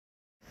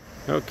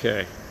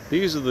Okay,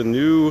 these are the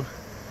new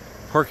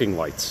parking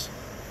lights.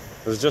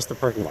 This is just the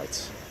parking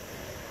lights.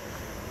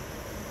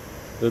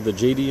 They're the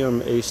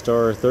JDM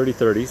ASTAR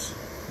 3030s.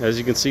 As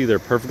you can see, they're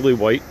perfectly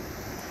white.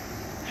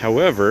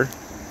 However,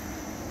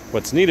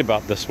 what's neat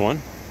about this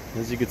one,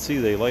 as you can see,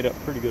 they light up a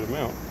pretty good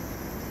amount.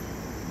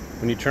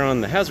 When you turn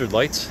on the hazard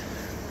lights,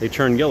 they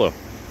turn yellow.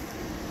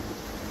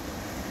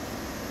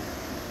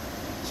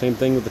 Same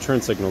thing with the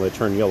turn signal, they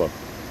turn yellow.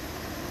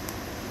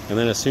 And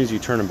then as soon as you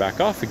turn them back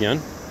off again,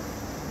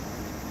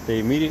 they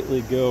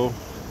immediately go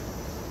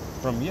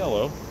from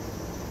yellow,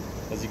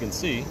 as you can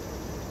see,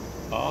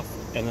 off,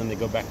 and then they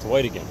go back to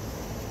white again.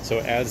 So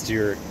it adds to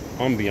your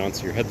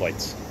ambiance, your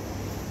headlights.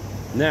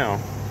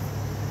 Now,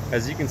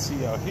 as you can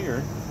see out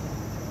here,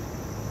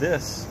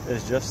 this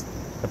is just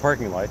the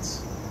parking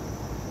lights,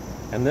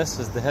 and this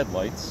is the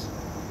headlights,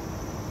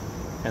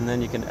 and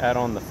then you can add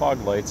on the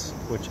fog lights,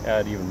 which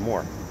add even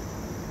more.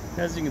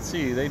 As you can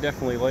see, they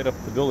definitely light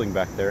up the building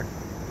back there,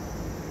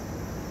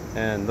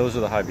 and those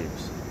are the high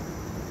beams.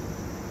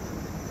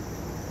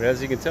 But as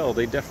you can tell,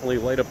 they definitely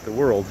light up the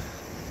world,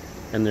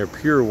 and they're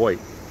pure white.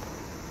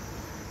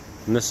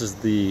 And this is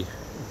the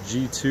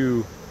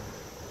G2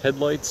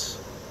 headlights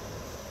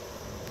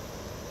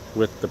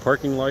with the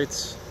parking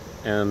lights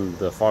and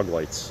the fog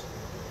lights.